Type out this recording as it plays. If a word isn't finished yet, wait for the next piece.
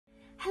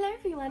Hello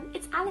everyone,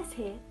 it's Alice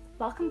here.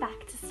 Welcome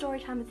back to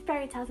Storytime with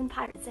Fairy Tales and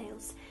Pirate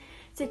Tales.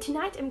 So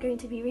tonight I'm going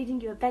to be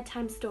reading you a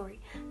bedtime story.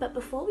 But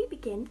before we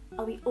begin,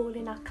 are we all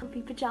in our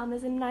comfy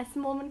pyjamas and nice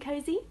and warm and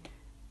cosy?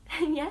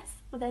 Yes?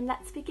 Well then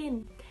let's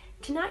begin.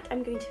 Tonight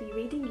I'm going to be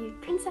reading you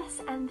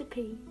Princess and the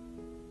Pea.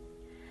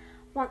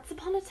 Once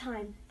upon a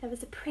time there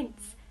was a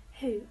prince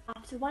who,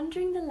 after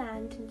wandering the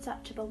land in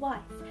search of a wife,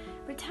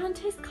 returned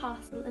to his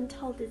castle and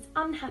told his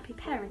unhappy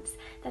parents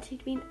that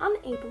he'd been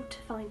unable to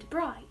find a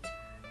bride.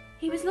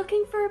 He was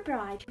looking for a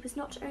bride who was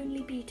not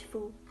only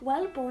beautiful,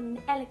 well-born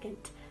and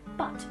elegant,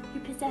 but who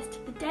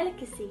possessed the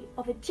delicacy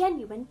of a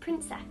genuine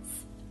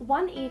princess.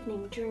 One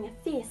evening during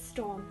a fierce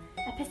storm,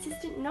 a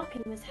persistent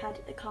knocking was heard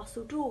at the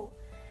castle door.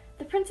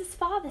 The prince's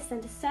father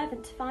sent a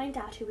servant to find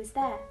out who was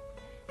there.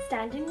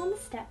 Standing on the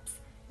steps,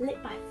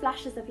 lit by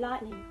flashes of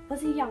lightning,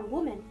 was a young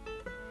woman.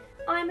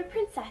 "I am a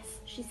princess,"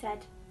 she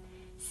said,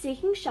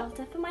 "seeking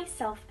shelter for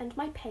myself and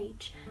my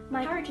page.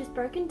 My carriage is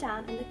broken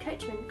down and the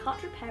coachman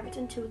can't repair it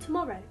until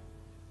tomorrow."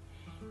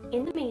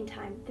 In the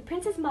meantime, the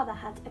prince's mother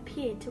had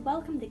appeared to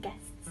welcome the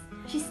guests.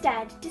 She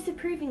stared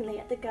disapprovingly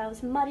at the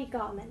girl's muddy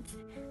garments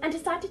and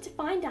decided to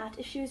find out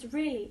if she was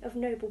really of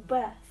noble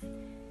birth.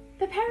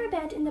 "Prepare a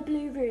bed in the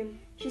blue room,"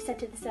 she said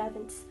to the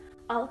servants.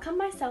 "I'll come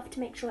myself to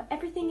make sure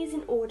everything is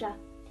in order."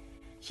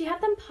 She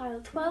had them pile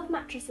 12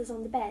 mattresses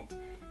on the bed,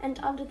 and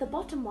under the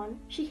bottom one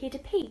she hid a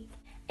pea.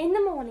 In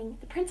the morning,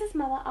 the prince's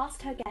mother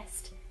asked her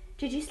guest,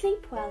 "Did you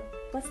sleep well?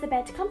 Was the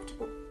bed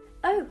comfortable?"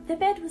 "Oh, the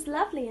bed was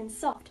lovely and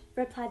soft,"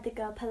 replied the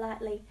girl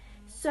politely.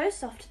 "So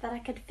soft that I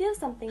could feel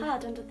something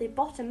hard under the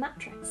bottom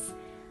mattress.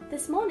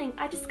 This morning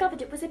I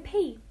discovered it was a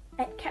pea.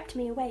 It kept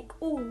me awake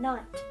all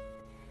night."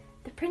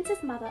 The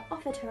prince's mother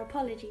offered her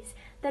apologies,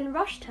 then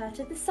rushed her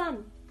to the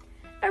sun.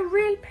 A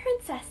real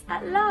princess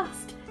at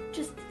last!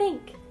 Just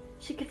think!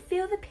 She could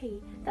feel the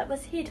pea that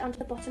was hid under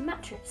the bottom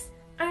mattress.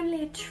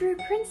 Only a true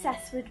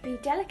princess would be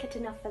delicate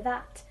enough for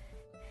that.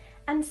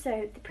 And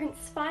so the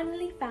prince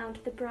finally found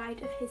the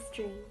bride of his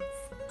dreams.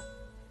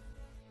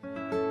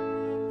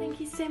 Thank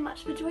you so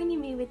much for joining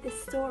me with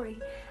this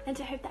story, and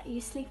I hope that you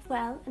sleep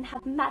well and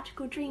have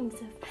magical dreams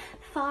of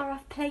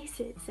far-off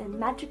places and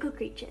magical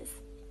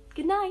creatures.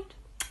 Good night!